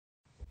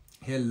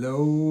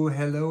Hello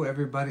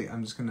everybody.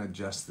 I'm just gonna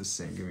adjust this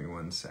thing. Give me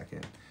 1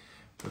 second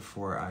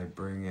before I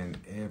bring in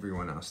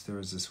everyone else. There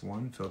was this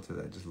one filter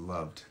that I just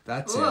loved.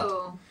 That's it.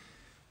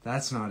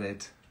 That's not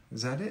it.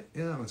 Is that it?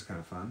 Yeah, that one's kind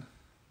of fun.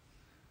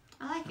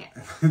 I like it.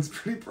 It's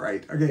pretty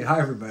bright. Okay, hi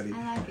everybody.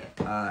 I like it.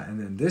 And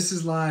then this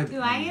is live. Do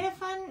I get a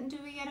fun? Do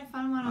we get a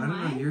fun one on mine?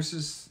 I don't know. Yours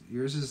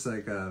is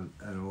like an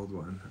old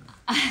one.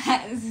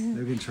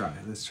 We can try.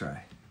 Let's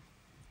try.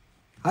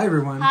 Hi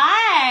everyone.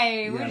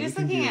 Hi. We're just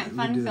looking at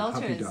fun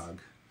filters. Puppy dog.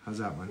 How's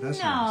that one? That's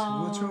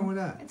nice. What's wrong with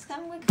that? It's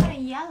gonna be kind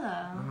of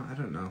yellow. I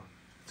don't know.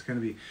 It's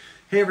gonna be.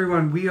 Hey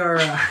everyone, we are.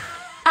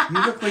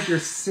 You look like you're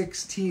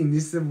 16.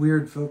 This is a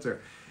weird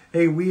filter.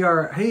 Hey, we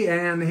are. Hey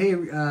Anne. Hey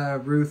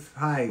Ruth.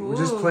 Hi. Ooh. We're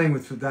just playing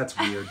with. That's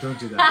weird. Don't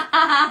do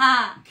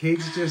that.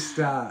 Kate's just.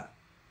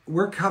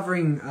 We're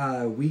covering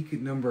week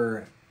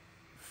number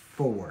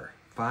 4,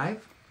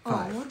 5.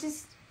 Oh, we'll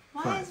just.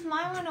 Why is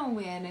my one all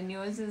weird and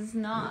yours is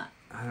not?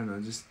 I don't know.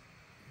 Just.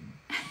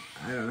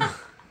 I don't know.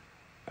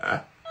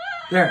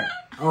 There.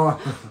 Oh.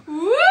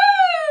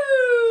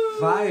 Woo!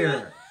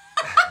 Fire.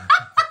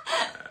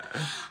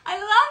 I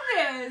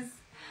love this.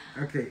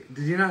 Okay.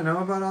 Did you not know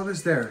about all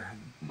this? There.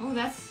 Oh,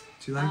 that's.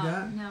 Do you like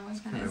that? No,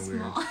 it's kind of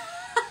weird. small. All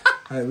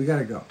right, we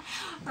gotta go.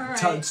 All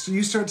right. So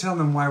you start telling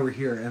them why we're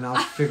here, and I'll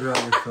figure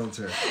out your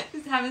filter.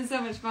 Just having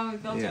so much fun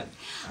with filters. Yeah,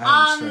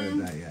 I haven't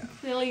started that yet.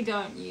 Really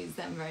don't use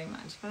them very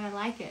much, but I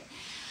like it.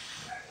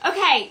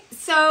 Okay,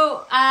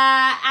 so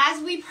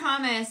as we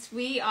promised,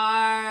 we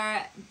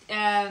are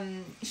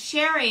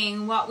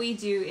sharing what we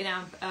do in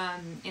our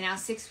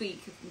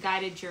 6-week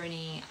guided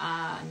journey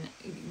on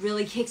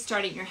really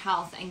kickstarting your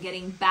health and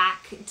getting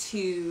back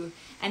to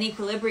an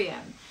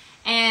equilibrium.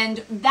 And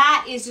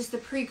that is just the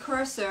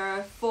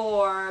precursor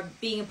for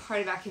being a part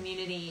of our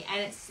community.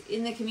 And it's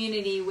in the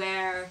community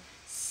where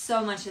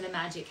so much of the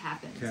magic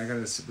happens. Okay,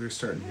 we're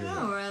starting here.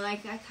 No, or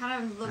like I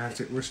kind of look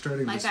we're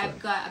starting like this I've way.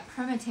 got a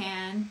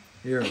permatan.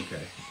 You're okay.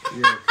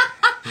 You're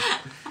okay.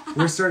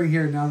 We're starting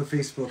here now, the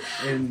Facebook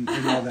and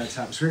all that's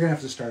happening. So we're going to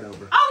have to start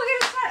over. Oh, we're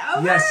going to start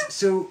over? Yes.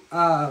 So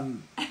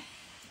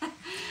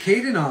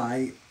Kate and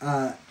I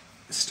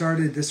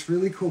started this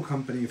really cool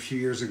company a few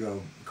years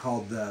ago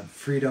called the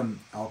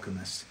Freedom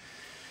Alchemist.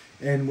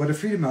 And what a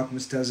Freedom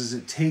Alchemist does is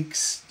it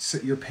takes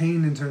your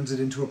pain and turns it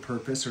into a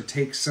purpose, or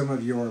takes some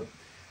of your,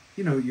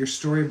 your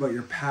story about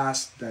your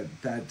past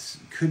that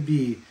could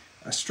be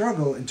a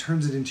struggle and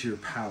turns it into your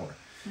power.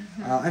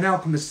 Mm-hmm. An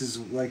alchemist is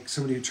like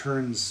somebody who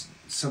turns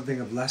something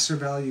of lesser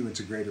value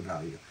into greater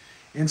value.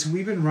 And so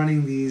we've been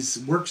running these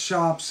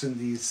workshops and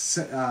these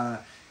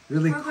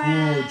really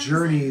cool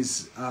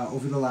journeys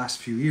over the last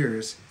few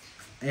years.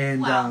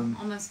 And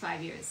almost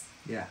 5 years.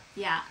 Yeah.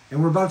 Yeah.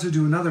 And we're about to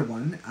do another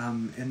one.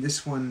 And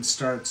this one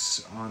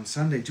starts on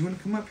Sunday. Do you want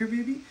to come up here,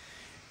 baby?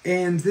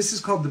 And this is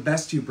called the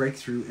Best You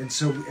Breakthrough. And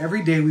so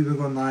every day we've been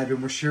going live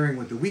and we're sharing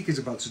what the week is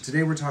about. So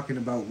today we're talking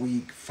about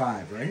week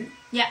 5, right?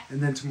 Yeah.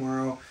 And then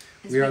tomorrow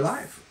we are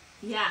live.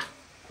 Yeah.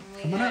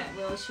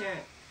 We'll share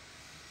it.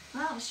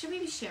 Well, should we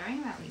be sharing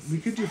about week 6? We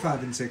could do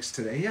 5 and 6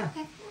 today, yeah.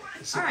 Okay.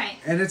 So, all right.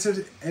 And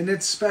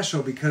it's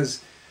special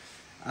because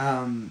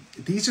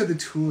these are the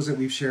tools that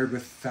we've shared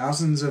with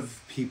thousands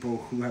of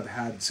people who have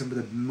had some of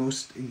the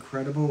most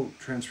incredible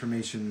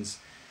transformations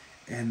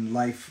and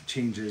life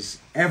changes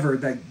ever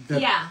that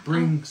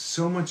bring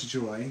so much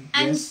joy.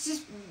 And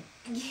just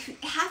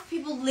have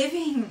people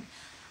living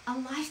a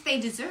life they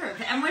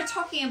deserve. And we're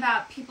talking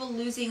about people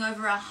losing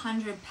over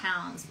 100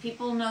 pounds,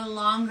 people no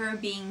longer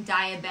being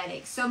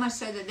diabetic, so much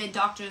so that their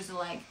doctors are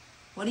like,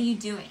 what are you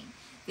doing?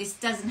 This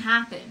doesn't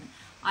happen.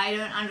 I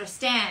don't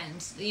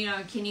understand.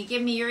 Can you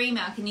give me your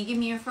email? Can you give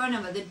me your phone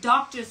number? The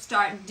doctors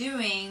start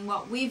doing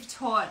what we've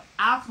taught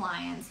our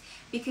clients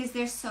because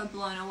they're so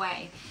blown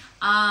away.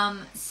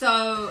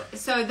 So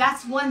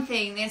that's one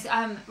thing. There's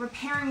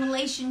repairing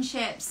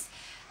relationships,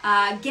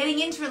 getting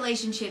into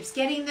relationships,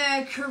 getting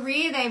the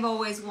career they've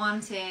always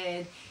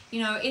wanted.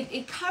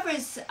 It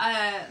covers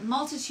a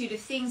multitude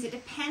of things. It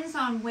depends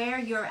on where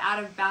you're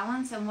out of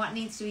balance and what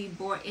needs to be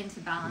brought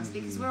into balance,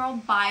 because we're all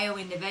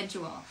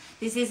bio-individual.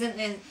 This isn't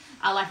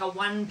like a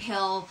one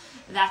pill,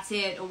 that's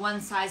it, a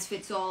one size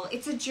fits all.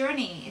 It's a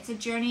journey. It's a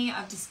journey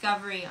of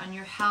discovery on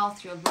your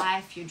health, your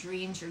life, your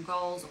dreams, your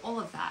goals, all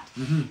of that.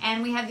 Mm-hmm.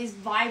 And we have this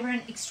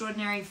vibrant,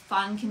 extraordinary,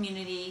 fun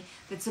community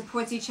that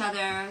supports each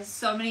other.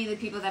 So many of the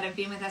people that have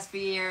been with us for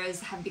years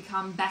have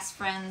become best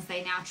friends.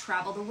 They now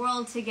travel the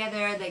world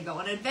together. They go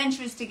on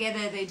adventures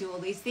together. They do all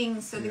these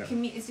things. So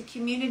it's a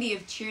community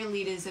of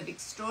cheerleaders, of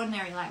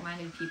extraordinary,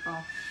 like-minded people.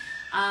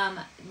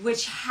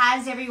 Which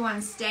has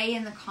everyone stay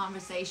in the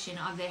conversation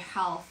of their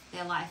health,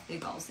 their life, their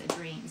goals, their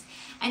dreams.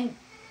 And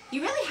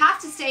you really have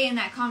to stay in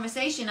that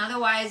conversation.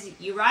 Otherwise,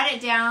 you write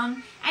it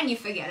down and you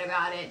forget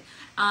about it.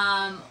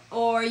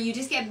 Or you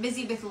just get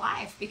busy with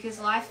life, because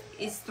life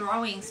is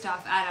throwing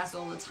stuff at us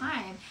all the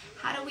time.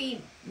 How do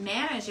we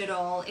manage it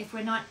all if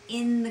we're not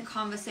in the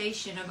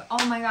conversation of,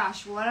 oh my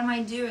gosh, what am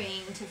I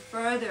doing to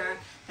further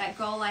that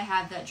goal I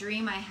have, that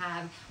dream I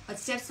have? What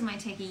steps am I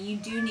taking? You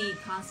do need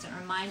constant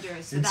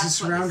reminders. So and that's to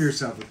surround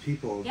yourself with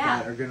people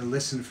that are going to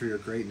listen for your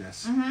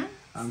greatness.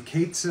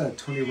 Kate's a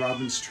Tony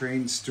Robbins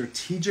trained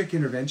strategic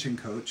intervention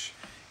coach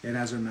and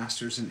has her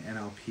master's in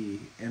NLP.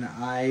 And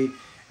I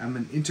am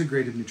an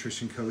integrative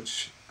nutrition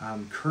coach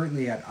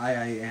currently at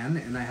IIN,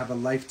 and I have a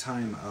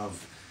lifetime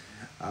of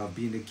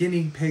being a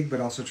guinea pig,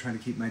 but also trying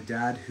to keep my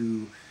dad,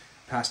 who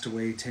passed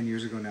away 10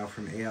 years ago now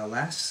from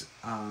ALS.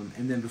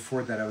 And then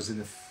before that, I was in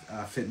the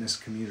fitness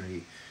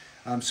community.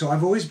 So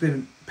I've always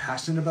been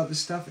passionate about this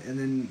stuff, and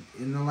then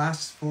in the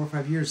last 4 or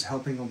 5 years,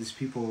 helping all these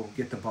people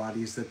get the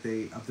bodies that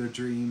of their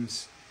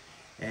dreams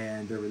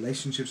and their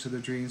relationships with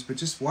their dreams, but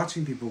just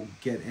watching people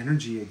get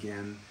energy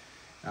again,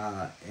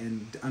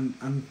 and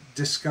I'm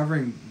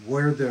discovering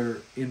where their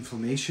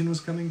inflammation was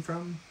coming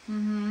from,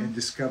 and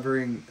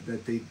discovering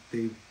that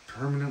they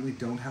permanently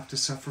don't have to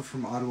suffer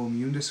from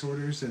autoimmune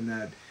disorders, and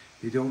that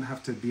they don't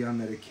have to be on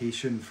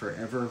medication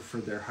forever for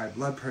their high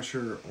blood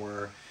pressure,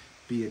 or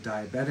be a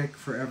diabetic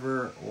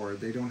forever, or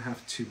they don't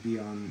have to be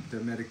on their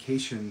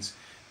medications.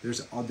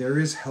 There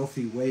is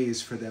healthy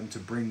ways for them to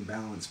bring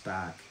balance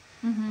back,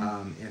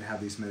 and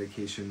have these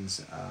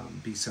medications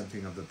be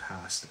something of the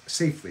past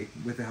safely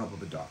with the help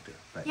of a doctor.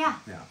 But,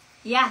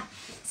 yeah.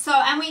 So,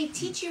 and we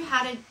teach you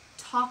how to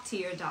talk to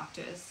your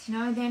doctors. You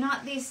know, they're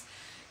not this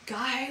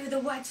guy with a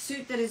white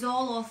suit that is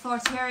all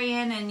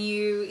authoritarian and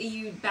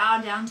you bow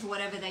down to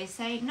whatever they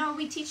say. No,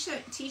 we teach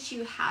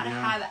you how to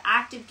have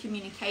active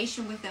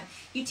communication with them.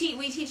 We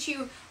teach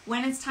you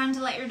when it's time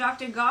to let your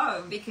doctor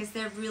go because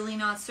they're really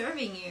not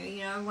serving you.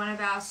 You know, one of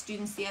our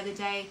students the other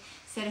day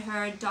said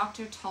her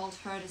doctor told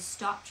her to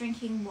stop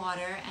drinking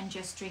water and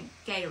just drink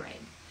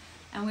Gatorade.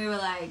 And we were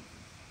like,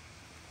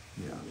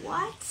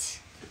 what?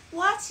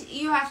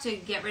 You have to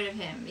get rid of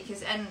him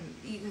because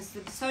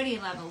the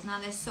sodium levels. Now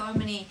there's so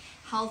many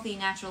healthy,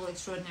 natural,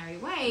 extraordinary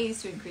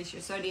ways to increase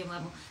your sodium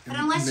level, but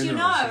unless you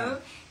know,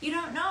 you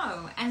don't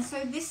know. And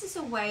so this is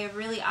a way of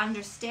really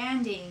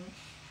understanding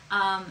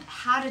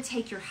how to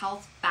take your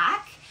health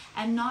back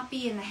and not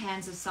be in the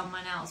hands of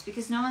someone else,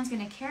 because no one's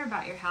going to care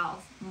about your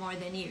health more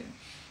than you.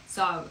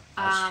 So,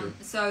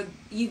 so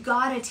you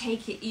gotta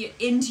take it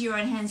into your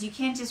own hands. You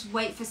can't just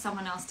wait for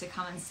someone else to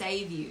come and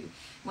save you.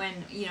 When,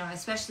 you know,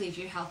 especially if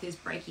your health is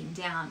breaking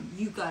down,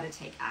 you gotta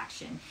take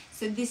action.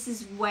 So this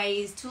is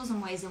tools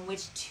and ways in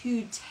which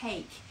to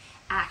take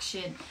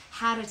action,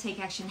 how to take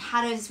action,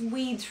 how to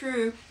weed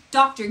through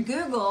Dr.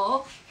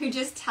 Google, who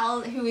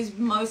is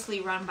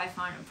mostly run by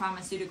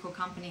pharmaceutical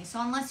companies.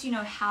 So unless you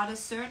know how to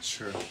search,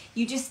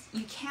 you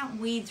can't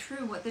weed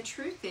through what the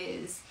truth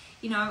is.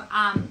 You know,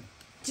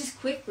 just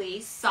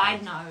quickly,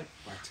 side note,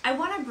 I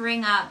want to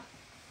bring up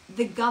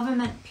the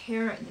government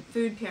the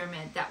food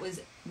pyramid that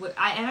was, and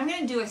I'm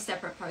going to do a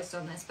separate post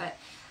on this, but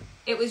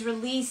it was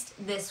released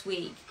this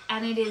week,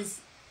 and it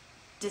is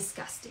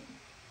disgusting.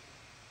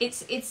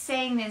 It's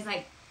saying there's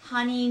like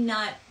honey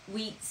nut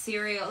wheat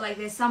cereal, like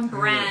there's some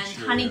brand,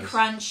 Honey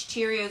Crunch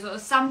Cheerios or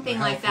something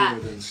like that,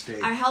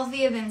 are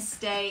healthier than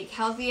steak,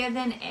 healthier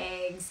than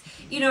eggs,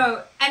 you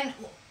know, and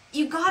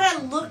you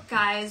gotta look,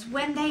 guys,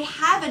 when they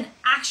have an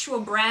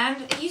actual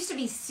brand. It used to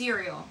be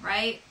cereal,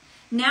 right?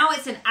 Now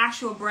it's an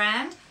actual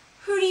brand.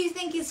 Who do you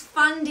think is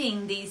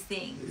funding these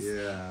things?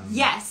 Yeah.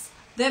 Yes,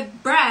 the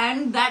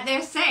brand that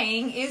they're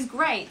saying is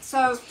great.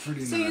 So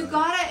you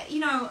gotta, you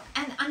know,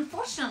 and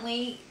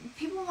unfortunately,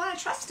 people want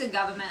to trust the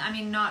government. I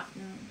mean, not,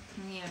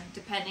 you know,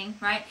 depending,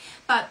 right?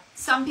 But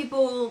some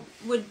people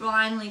would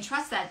blindly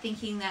trust that,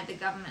 thinking that the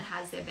government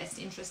has their best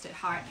interest at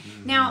heart.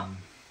 Now,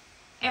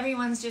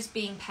 everyone's just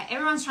being paid.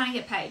 Everyone's trying to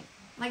get paid.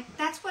 Like,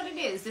 that's what it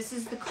is. This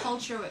is the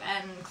culture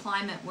and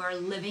climate we're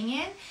living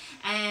in.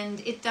 And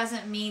it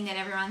doesn't mean that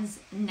everyone's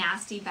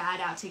nasty bad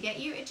out to get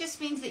you. It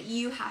just means that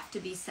you have to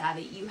be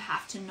savvy. You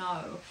have to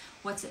know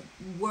what's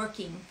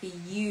working for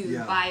you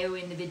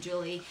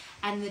bio-individually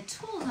and the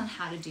tools on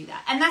how to do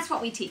that. And that's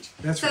what we teach.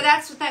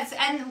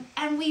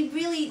 And we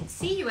really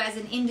see you as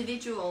an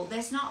individual.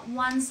 There's not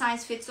one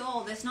size fits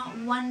all. There's not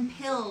one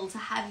pill to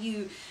have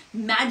you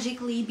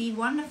magically be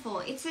wonderful.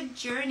 It's a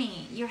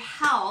journey. Your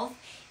health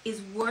is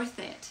worth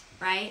it,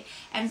 right?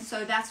 And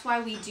so that's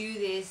why we do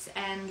this.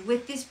 And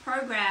with this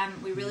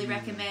program, we really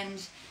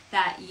recommend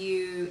that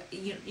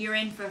you're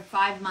in for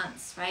 5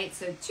 months, right?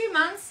 So 2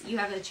 months, you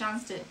have the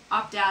chance to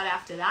opt out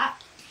after that.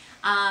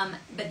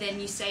 But then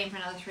you stay in for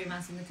another 3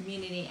 months in the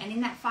community. And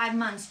in that 5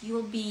 months,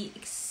 you'll be,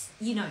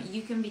 you know,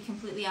 you can be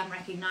completely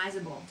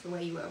unrecognizable to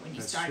where you were when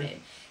you started. True.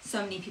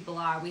 So many people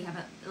are. We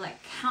have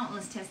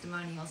countless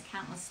testimonials,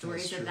 countless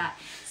stories of that.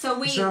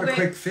 So it's not a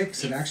quick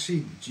fix. It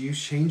actually, you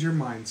change your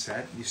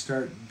mindset. You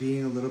start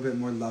being a little bit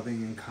more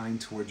loving and kind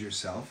towards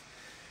yourself.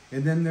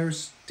 And then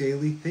there's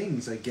daily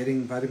things like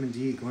getting vitamin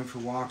D, going for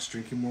walks,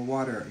 drinking more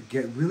water,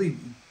 really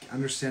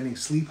understanding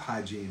sleep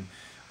hygiene,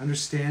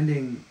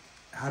 understanding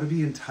how to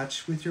be in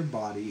touch with your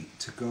body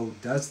to go,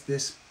 does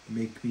this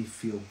make me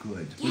feel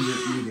good when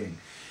you're eating?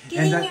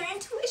 Getting your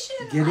intuition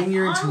Getting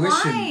your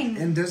intuition. Online.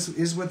 And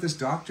is what this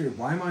doctor,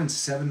 why am I on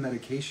 7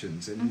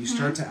 medications? And you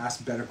start to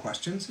ask better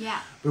questions.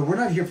 Yeah. But we're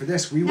not here for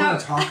this. We want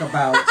to talk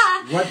about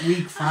what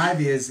week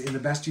 5 is in the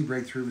Best You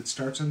Breakthrough. It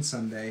starts on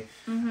Sunday.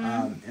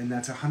 And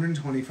that's a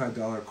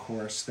 $125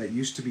 course that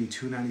used to be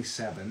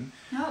 $297.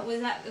 No,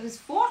 it was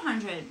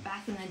 $400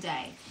 back in the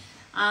day.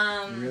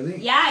 Really?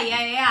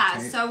 Yeah.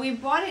 Okay. So we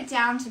brought it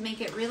down to make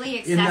it really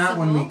accessible. In that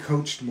one, we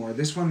coached more.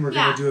 This one, we're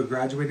going to do a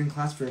graduating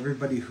class for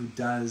everybody who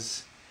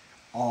does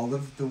all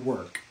of the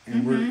work.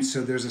 And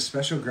so there's a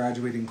special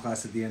graduating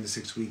class at the end of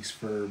 6 weeks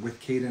with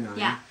Kate and I.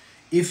 Yeah.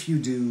 If you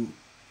do,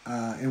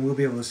 and we'll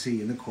be able to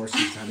see in the course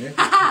who's done it.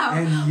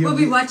 And we'll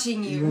be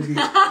watching you.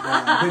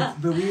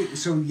 Will be,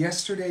 so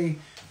yesterday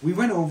we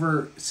went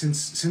over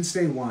since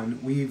day one.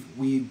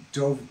 We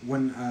dove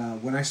when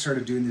I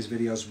started doing these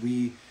videos.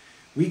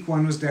 Week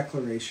 1 was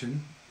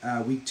declaration.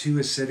 Week 2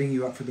 is setting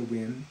you up for the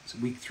win.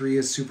 Week 3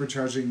 is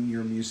supercharging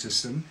your immune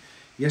system.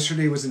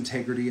 Yesterday was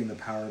integrity and the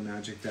power of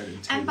magic that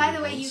integrity And by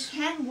the way, holds. you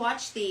can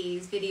watch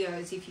these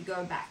videos if you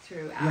go back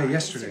through our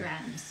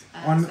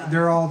Instagrams.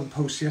 They're all the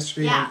posts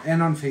yesterday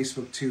and on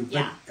Facebook too.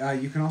 But Yeah.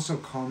 you can also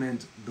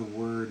comment the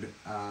word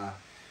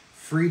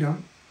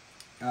freedom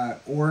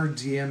or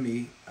DM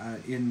me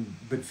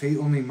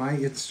only my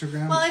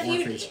Instagram Well, if or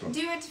you Facebook.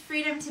 do it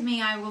freedom to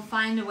me, I will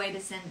find a way to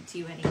send it to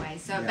you anyway.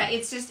 So, Yeah. but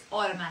it's just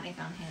automatic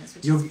on his,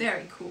 which is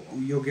very cool.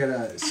 You'll get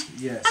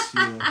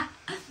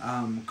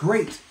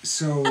great.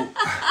 So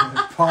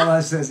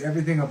Paula says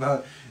everything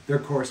about their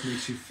course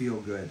makes you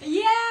feel good.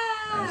 Yeah,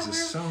 we're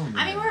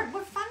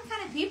fun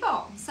kind of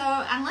people. So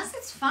unless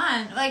it's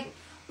fun, like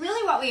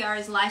really what we are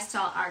is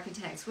lifestyle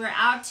architects. We're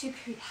out to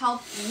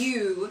help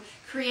you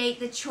create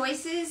the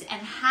choices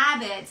and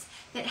habits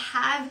that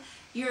have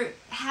your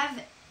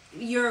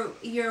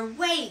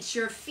weight,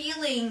 your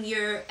feeling,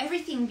 your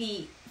everything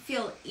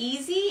feel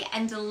easy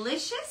and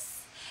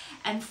delicious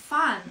and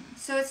fun.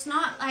 So it's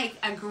not like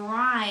a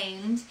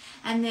grind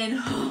and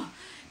then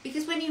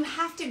because when you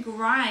have to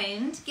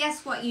grind,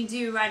 guess what you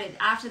do right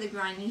after the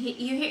grind? You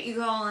hit your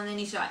goal and then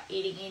you start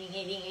eating,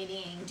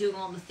 doing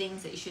all the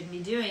things that you shouldn't be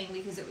doing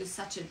because it was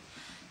such a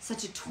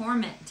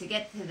torment to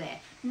get to there.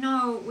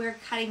 No, we're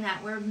cutting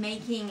that. We're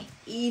making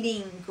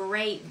eating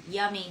great,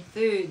 yummy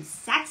food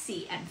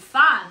sexy and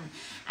fun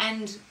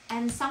and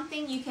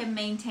something you can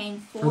maintain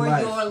for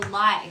your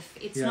life.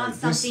 It's not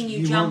something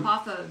you jump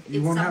off of. You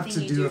it's won't something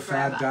have to you do a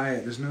forever. fad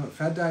diet.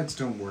 Fad diets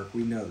don't work.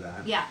 We know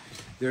that. Yeah.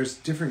 There's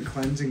different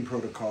cleansing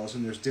protocols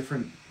and there's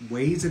different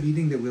ways of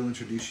eating that we'll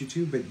introduce you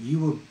to, but you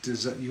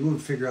will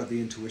figure out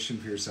the intuition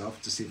for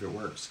yourself to see if it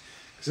works.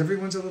 Because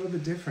everyone's a little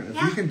bit different. A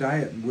vegan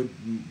diet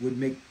would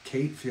make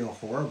Kate feel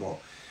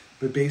horrible.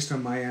 But based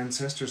on my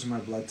ancestors and my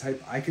blood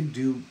type, I could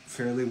do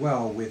fairly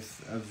well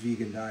with a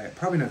vegan diet.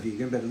 Probably not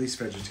vegan, but at least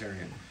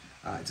vegetarian.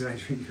 Did I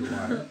drink your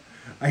water?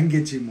 I can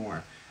get you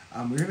more.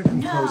 We're going to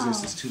compose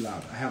this. It's too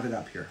loud. I have it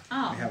up here.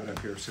 I have it up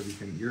here so we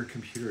can... Your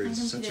computer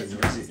is such a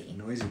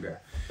noisy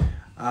bear.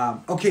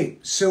 Okay,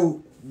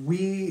 so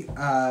week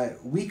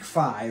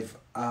 5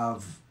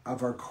 of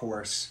our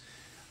course...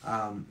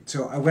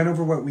 so I went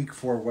over what week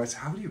 4 was.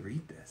 How do you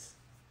read this?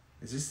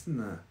 Is this in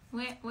the...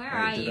 Where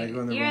are you? Did I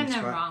go in the You're wrong in the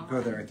spot? wrong Go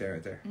one. there,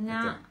 right there.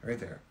 No. Right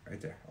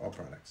there. All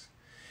products.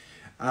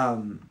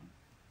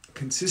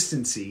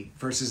 Consistency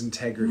versus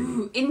integrity.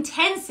 Ooh,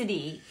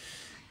 intensity.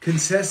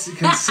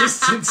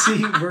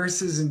 Consistency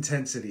versus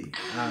intensity.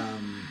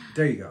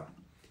 There you go.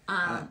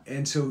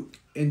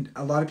 And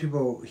a lot of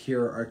people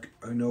here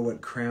know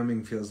what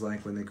cramming feels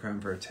like when they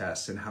cram for a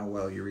test and how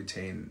well you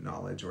retain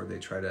knowledge or they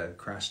try to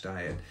crash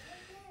diet.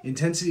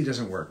 Intensity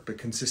doesn't work, but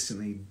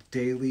consistently,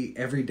 daily,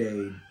 every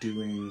day,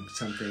 doing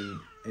something,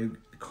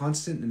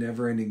 constant and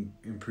never-ending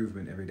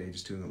improvement every day,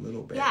 just doing a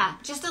little bit. Yeah,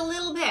 just a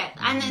little bit.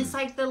 And it's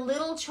like the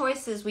little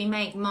choices we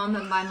make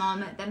moment by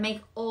moment that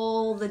make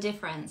all the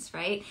difference,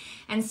 right?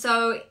 And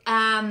so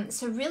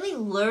really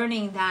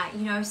learning that,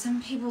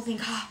 some people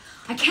think,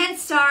 I can't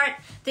start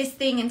this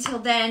thing until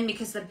then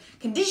because the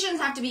conditions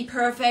have to be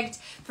perfect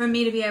for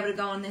me to be able to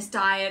go on this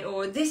diet,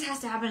 or this has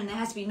to happen and there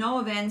has to be no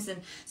events.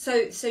 And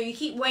so you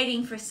keep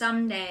waiting for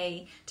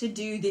someday to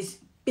do this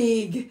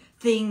big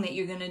thing that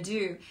you're going to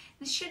do.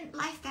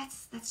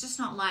 That's just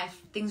not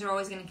life. Things are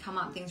always going to come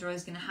up. Things are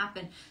always going to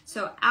happen.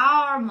 So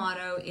our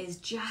motto is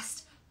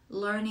just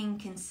learning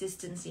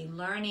consistency,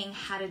 learning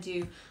how to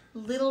do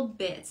little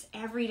bits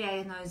every day,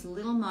 in those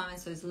little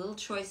moments, those little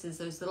choices,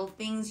 those little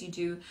things you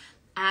do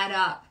add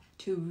up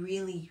to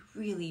really,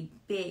 really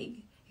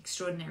big,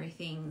 extraordinary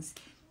things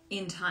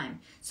in time.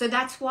 So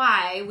that's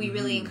why we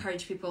really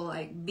encourage people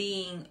like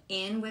being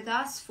in with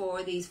us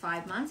for these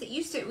 5 months. We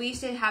used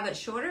to have it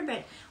shorter,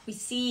 but we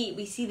see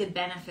the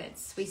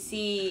benefits. We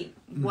see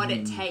what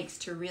it takes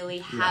to really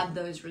have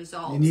those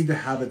results. You need the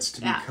habits to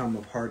become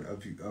a part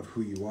of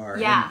who you are.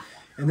 Yeah.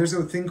 And there's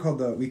a thing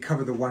called we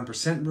cover the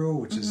 1%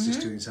 rule, which is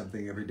just doing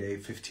something every day.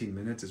 15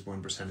 minutes is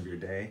 1% of your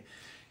day.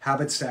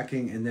 Habit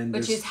stacking, and then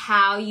which is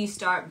how you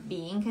start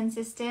being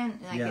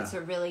consistent. It's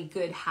a really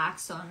good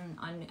hacks on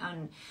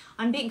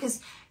being, because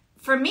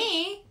for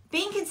me,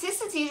 being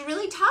consistency is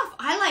really tough.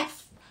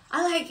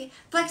 I like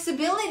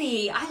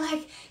flexibility. I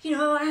like,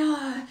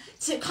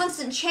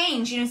 constant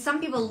change. Some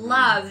people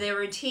love their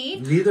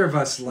routine. Neither of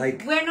us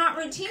like we're not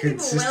routine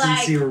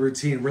consistency people. or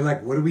routine. We're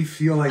like, what do we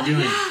feel like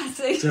doing? Yeah,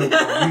 so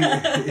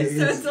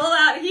it's all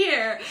out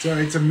here. So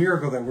it's a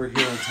miracle that we're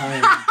here on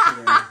time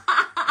today.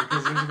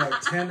 Because there's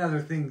about 10 other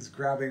things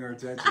grabbing our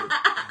attention.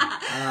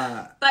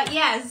 But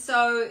yeah,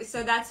 so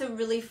that's a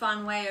really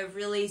fun way of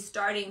really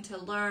starting to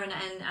learn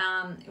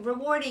and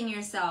rewarding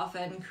yourself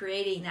and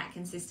creating that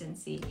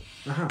consistency.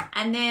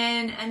 And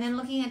then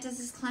looking at, does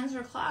this cleanse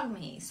or clog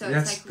me? So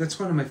that's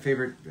one of my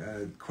favorite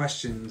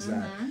questions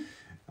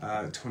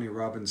that Tony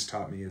Robbins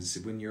taught me, is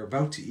when you're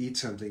about to eat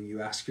something,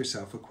 you ask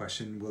yourself a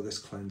question: will this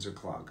cleanse or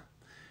clog?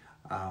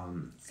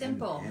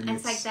 Simple. And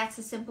it's like, that's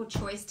a simple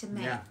choice to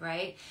make,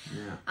 right?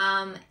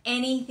 Yeah.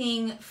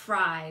 Anything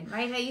fried,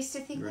 right? I used to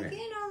think right. like,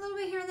 a little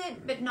bit here and there,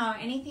 but no,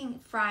 anything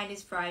fried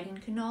is fried in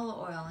canola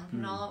oil, and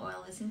canola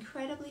oil is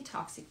incredibly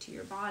toxic to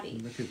your body.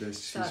 Look at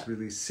this. She's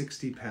released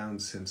 60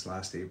 pounds since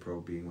last April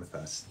being with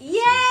us.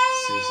 Yay!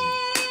 Susan.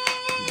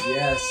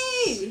 Yes.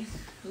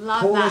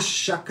 Love Polish that.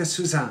 Shaka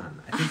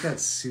Suzanne. I think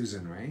that's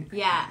Susan, right?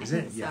 Yeah. Is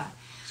it? So. Yeah.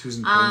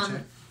 Susan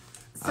Polachek.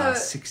 So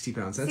 60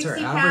 pounds. That's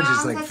 60 our average pounds,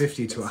 is like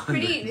 50 to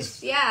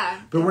 100.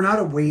 Yeah. But we're not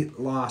a weight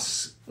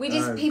loss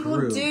People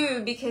group.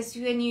 do, because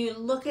when you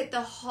look at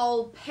the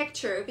whole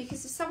picture,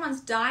 because if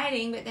someone's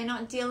dieting but they're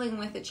not dealing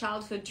with a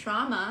childhood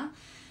trauma,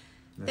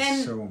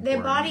 then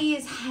their body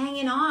is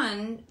hanging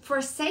on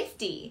for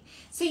safety.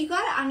 So you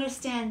got to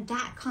understand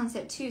that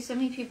concept too. So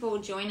many people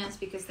join us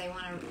because they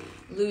want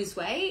to lose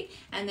weight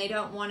and they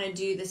don't want to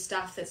do the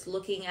stuff that's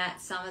looking at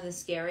some of the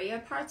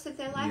scarier parts of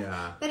their life.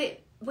 Yeah.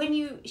 But when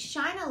you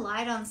shine a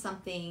light on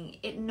something,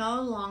 it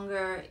no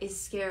longer is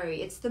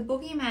scary. It's the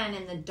boogeyman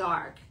in the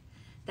dark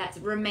that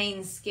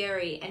remains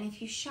scary. And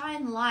if you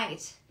shine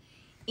light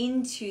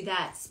into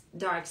that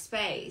dark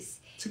space...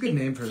 It's a good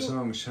name for a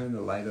song, Shine the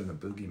Light on the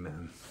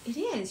Boogeyman. It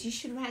is. You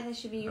should write... That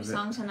should be your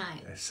song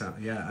tonight.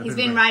 He's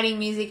been writing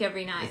music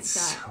every night. It's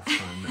so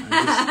fun.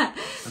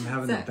 I'm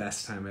having the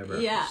best time ever.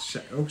 Yeah.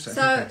 Oops, I think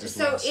I just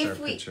lost our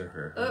we, picture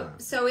here.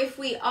 So if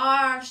we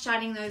are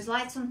shining those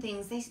lights on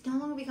things, they no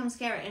longer become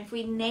scary. And if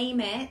we name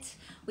it,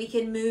 we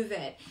can move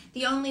it.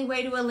 The only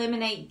way to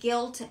eliminate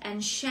guilt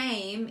and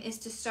shame is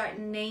to start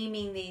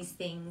naming these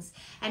things.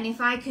 And if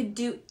I could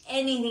do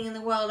anything in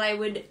the world, I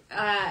would...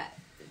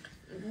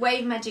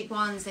 wave magic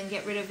wands and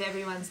get rid of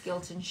everyone's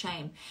guilt and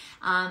shame,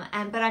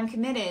 but I'm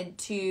committed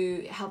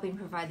to helping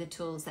provide the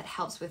tools that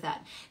helps with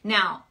that.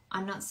 Now,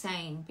 I'm not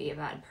saying be a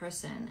bad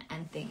person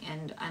and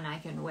I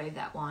can wave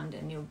that wand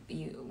and you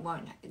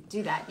won't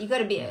do that. You've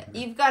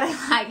got to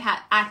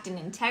act in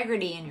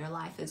integrity in your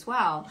life as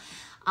well,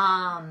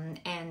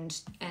 and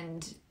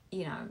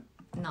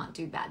not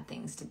do bad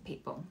things to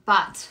people,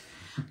 but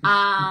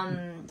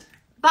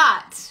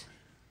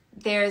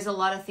there's a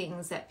lot of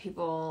things that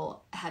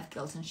people have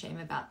guilt and shame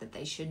about that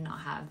they should not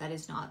have, that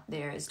is not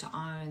theirs to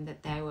own,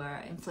 that they were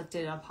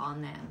inflicted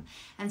upon them.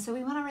 And so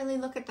we want to really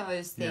look at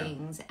those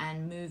things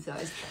and move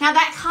those. Now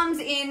that comes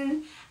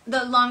in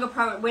the longer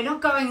program. We're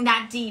not going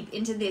that deep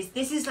into this.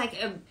 This is like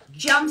a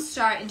jump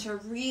start into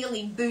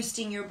really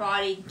boosting your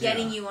body,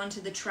 getting you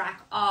onto the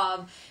track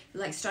of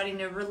like starting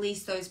to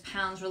release those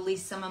pounds,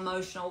 release some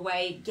emotional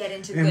weight, get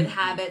into good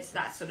habits,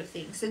 that sort of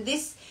thing. So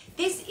this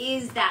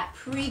is that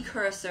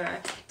precursor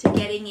to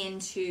getting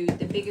into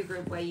the bigger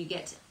group where you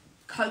get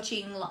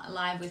coaching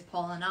live with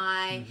Paul and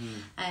I,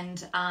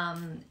 and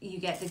you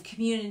get the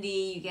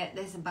community,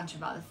 there's a bunch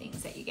of other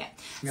things that you get.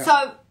 Yeah.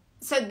 So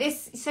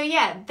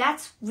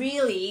that's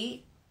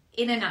really,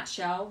 in a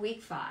nutshell,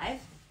 week 5.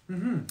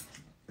 And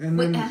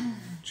then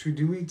should we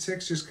do week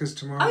 6 just because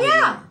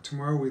tomorrow?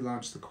 Tomorrow we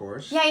launch the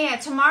course. Yeah.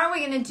 Tomorrow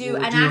we're going to do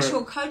an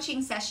actual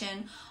coaching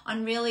session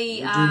on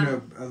really. We're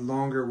doing a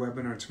longer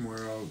webinar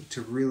tomorrow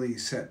to really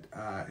set,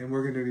 and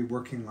we're going to be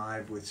working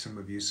live with some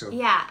of you. So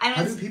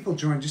how do people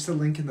join? Just a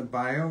link in the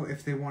bio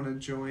if they want to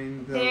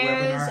join the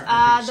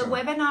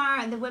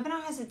webinar. The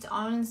webinar has its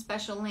own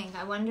special link.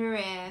 I wonder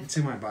if it's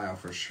in my bio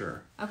for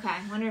sure. Okay,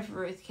 I wonder if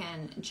Ruth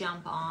can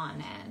jump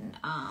on and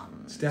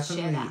it's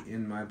definitely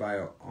in my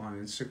bio on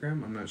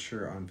Instagram. I'm not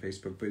sure on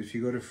Facebook, but if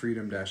you go to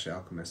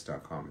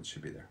freedom-alchemist.com, it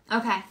should be there.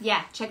 Okay,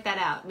 yeah, check that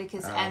out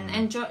because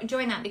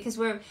join that, because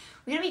we're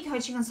going to be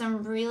coaching on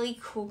some really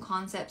cool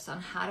concepts on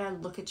how to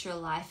look at your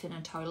life in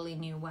a totally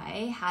new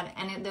way.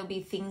 There'll be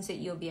things that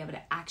you'll be able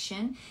to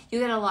action.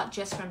 You'll get a lot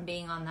just from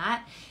being on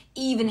that,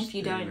 even if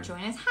you don't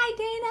join us. Hi,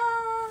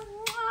 Dana.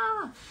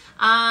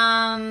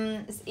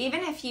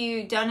 Even if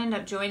you don't end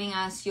up joining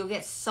us, you'll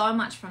get so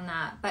much from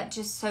that. But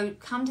just so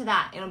come to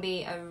that. It'll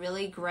be a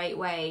really great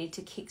way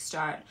to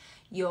kickstart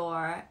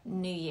your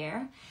new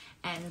year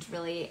and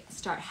really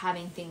start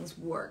having things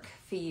work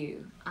for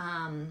you.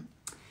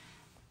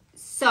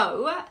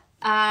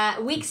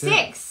 Week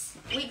 6.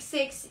 Week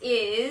 6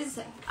 is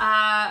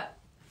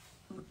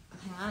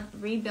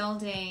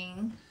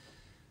rebuilding.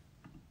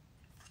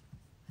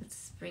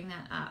 Let's bring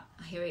that up.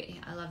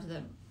 I love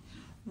the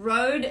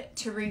road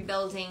to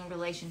rebuilding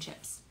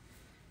relationships.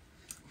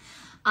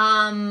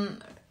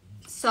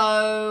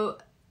 So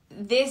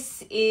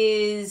this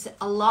is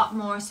a lot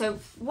more. So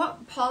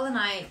what Paul and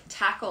I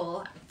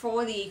tackle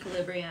for the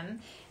equilibrium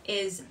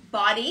is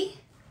body,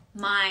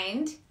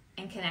 mind,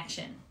 and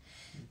connection.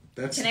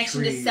 That's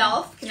connection to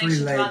self,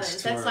 connection to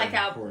others. That's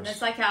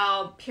like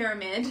our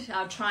pyramid,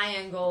 our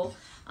triangle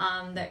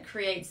that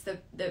creates the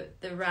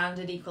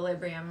rounded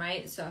equilibrium,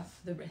 right? So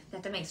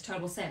that makes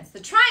total sense.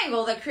 The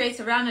triangle that creates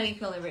a rounded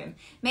equilibrium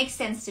makes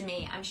sense to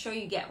me. I'm sure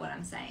you get what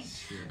I'm saying.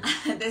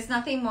 Sure. There's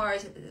nothing more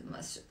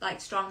like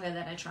stronger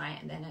than a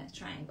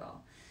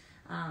triangle.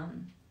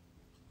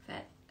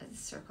 That a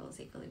circle is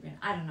equilibrium.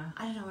 I don't know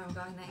where I'm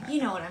going there.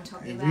 You know what I'm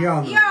talking about. We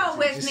all know. You're all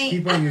with Just me.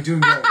 keep on. You're doing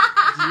great.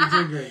 You're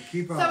doing great.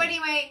 Keep on. So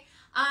anyway,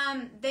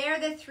 they're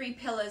the three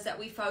pillars that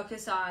we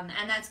focus on,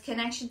 and that's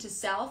connection to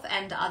self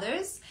and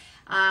others.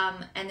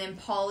 And then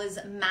Paul is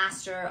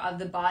master of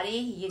the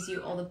body. He gives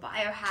you all the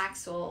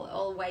biohacks,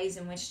 all ways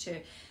in which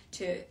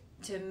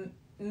to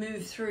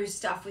move through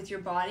stuff with your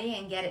body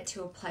and get it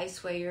to a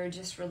place where you're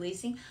just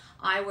releasing.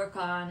 I work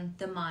on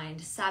the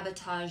mind,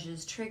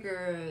 sabotages,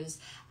 triggers,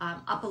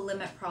 upper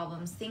limit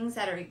problems, things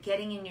that are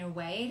getting in your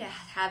way to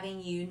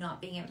having you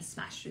not being able to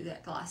smash through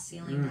that glass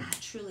ceiling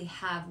to truly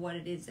have what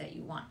it is that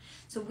you want.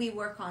 So we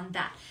work on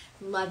that.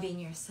 Loving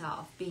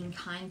yourself, being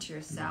kind to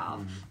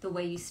yourself, the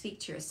way you speak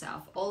to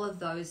yourself, all of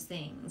those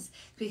things.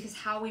 Because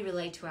how we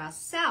relate to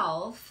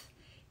ourselves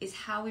is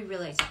how we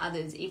relate to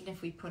others, even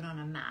if we put on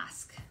a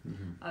mask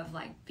of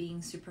like being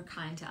super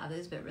kind to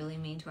others but really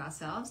mean to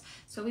ourselves.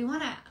 So we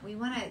wanna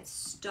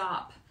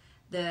stop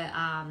the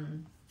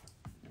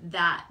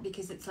that,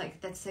 because it's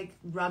like that's like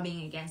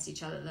rubbing against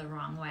each other the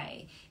wrong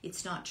way.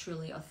 It's not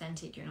truly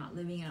authentic. You're not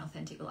living an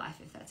authentic life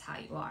if that's how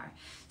you are.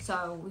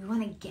 So we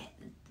want to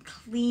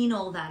clean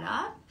all that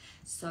up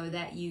so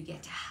that you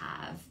get to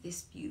have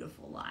this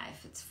beautiful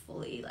life. It's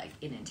fully like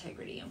in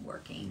integrity and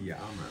working. Yeah,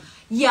 man.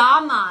 Yeah,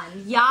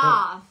 man.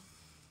 Yeah.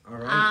 All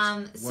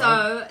right.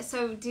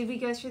 So did we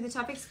go through the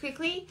topics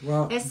quickly?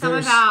 Well, there's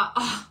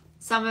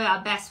some of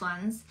our best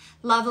ones.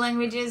 Love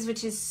languages,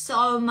 which is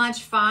so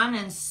much fun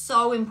and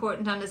so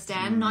important to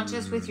understand, not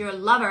just with your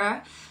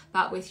lover,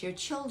 but with your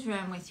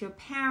children, with your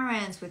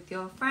parents, with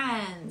your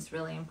friends.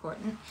 Really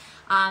important.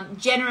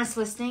 Generous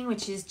listening,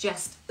 which is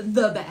just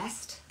the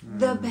best.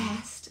 The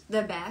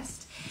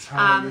best. It's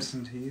how I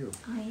listen to you.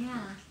 Oh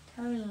yeah,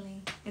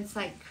 totally. It's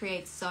like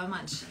creates so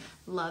much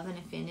love and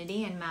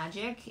affinity and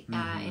magic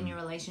in your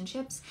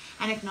relationships.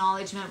 And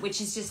acknowledgement, which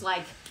is just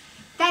like,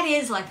 that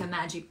is like a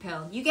magic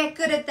pill. You get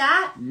good at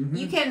that,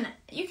 you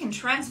can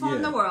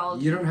transform the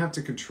world. You don't have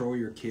to control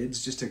your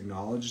kids. Just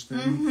acknowledge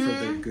them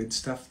for the good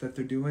stuff that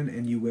they're doing.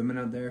 And you women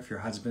out there, if your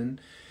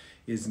husband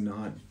is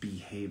not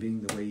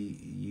behaving the way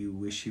you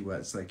wish he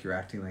was, like you're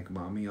acting like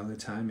mommy all the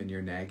time and you're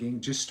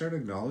nagging, just start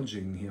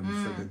acknowledging him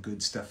for the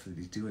good stuff that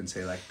he's doing.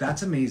 Say like,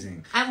 that's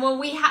amazing. And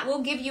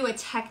we'll give you a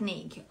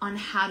technique on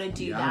how to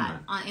do that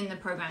in the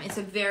program. It's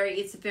a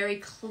very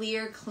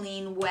clear,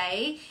 clean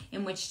way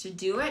in which to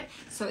do it.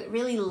 So it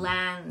really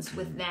lands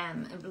with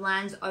them. It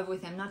lands over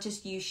with them. Not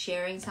just you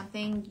sharing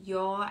something,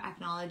 you're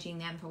acknowledging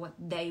them for what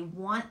they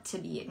want to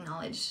be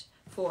acknowledged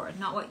for,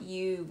 not what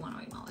you want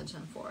to acknowledge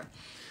them for.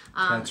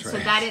 That's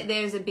right. So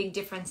there's a big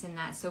difference in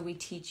that. So we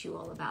teach you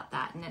all about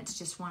that, and it's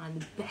just one of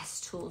the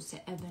best tools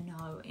to ever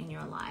know in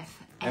your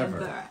life,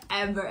 ever.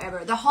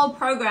 The whole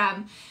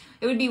program,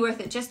 it would be worth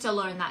it just to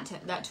learn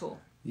that tool.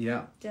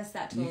 Yeah, just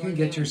that tool. You can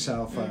get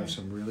yourself out of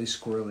some really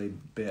squirrely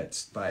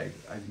bits by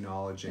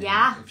acknowledging.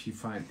 Yeah, if you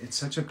find it's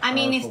such a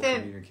powerful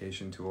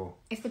communication tool.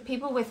 If the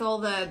people with all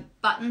the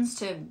buttons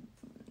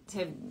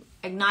to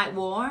ignite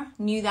war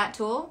knew that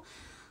tool,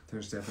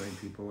 there's definitely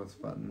people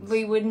with buttons.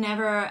 We would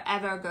never,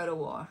 ever go to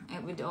war.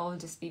 It would all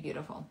just be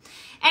beautiful.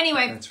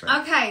 Anyway, that's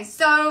right. Okay,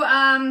 so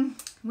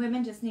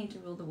women just need to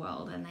rule the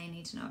world and they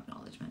need to know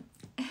acknowledgement.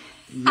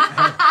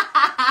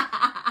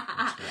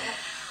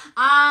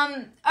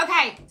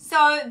 Okay,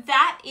 so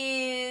that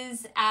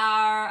is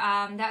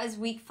our, that was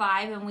week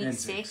 5 and week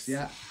 6.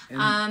 Yeah,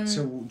 and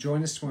so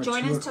join us tomorrow.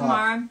 Join us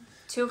tomorrow,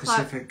 2 o'clock.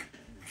 Pacific,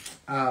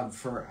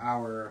 for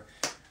our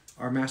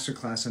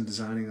masterclass on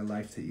designing a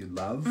life that you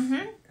love.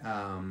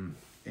 And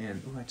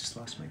I just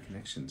lost my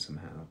connection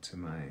somehow to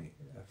my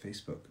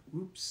Facebook.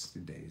 Oops, the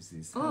days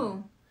these.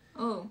 Oh.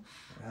 How'd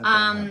that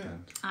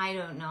happen? I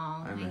don't know.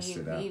 I messed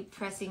it up. You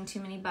pressing too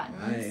many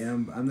buttons.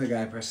 I'm the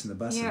guy pressing the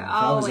button. You're If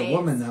always... I was a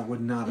woman, that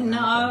would not have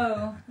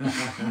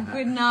happened. No,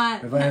 would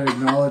not. If I had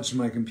acknowledged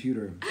my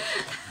computer.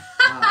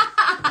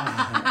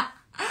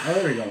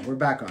 There we go. We're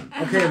back on.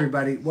 Okay,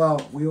 everybody.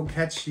 Well, we'll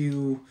catch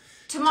you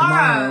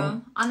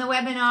tomorrow on the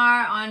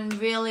webinar on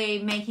really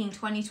making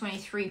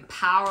 2023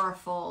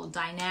 powerful,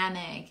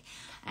 dynamic,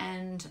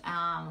 and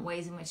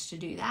ways in which to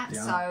do that.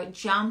 Yeah. So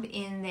jump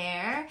in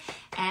there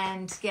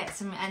and get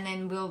some, and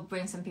then we'll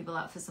bring some people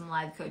up for some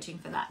live coaching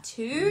for that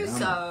too. Yeah.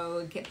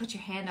 So put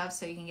your hand up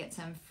so you can get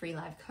some free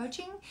live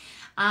coaching.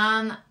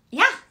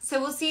 So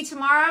we'll see you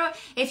tomorrow.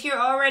 If you're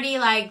already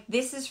like,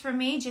 this is for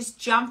me, just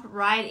jump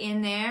right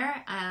in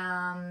there.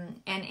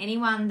 And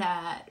anyone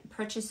that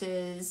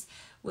purchases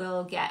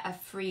will get a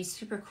free,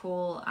 super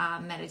cool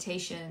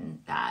meditation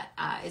that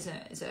is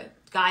a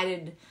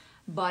guided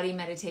body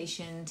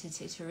meditation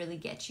to really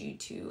get you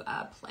to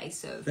a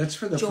place of That's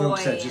for the joy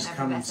folks that just and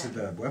come effervescence.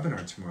 to the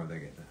webinar tomorrow. They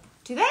get that.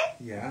 Do they?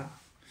 Yeah.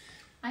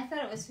 I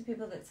thought it was for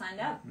people that signed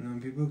up. No,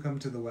 people who come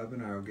to the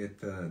webinar will get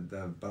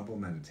the bubble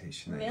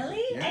meditation.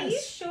 Really? Yes, Are you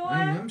sure?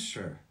 I am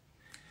sure.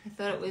 I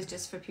thought it was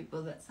just for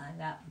people that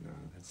signed up. No,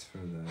 that's for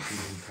the people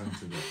who come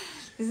to the...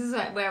 This is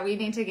where we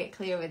need to get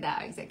clear with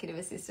our executive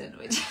assistant,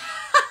 which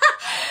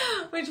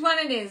one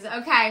it is.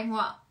 Okay,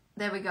 well,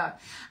 there we go.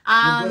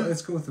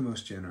 Let's go with the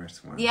most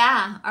generous one.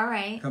 Yeah, all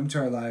right. Come to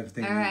our live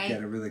thing All and right.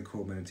 get a really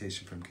cool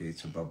meditation from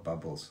Kate about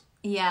bubbles.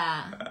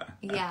 Yeah,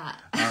 yeah.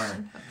 All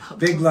right.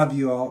 Big love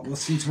you all. We'll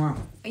see you tomorrow.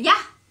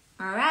 Yeah.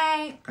 All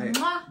right.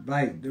 Mwah.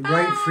 Bye.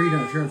 Write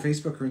freedom. If you're on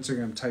Facebook or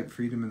Instagram, type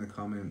freedom in the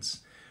comments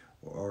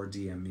or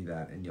DM me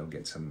that and you'll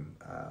get some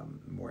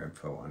more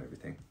info on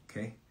everything.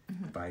 Okay?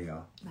 Mm-hmm. Bye,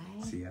 y'all.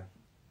 Bye. See ya.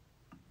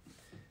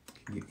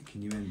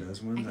 Can you end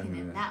those ones? I can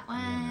end that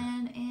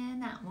one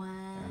and that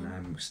one. And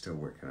I'm still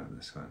working on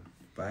this one.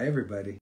 Bye, everybody.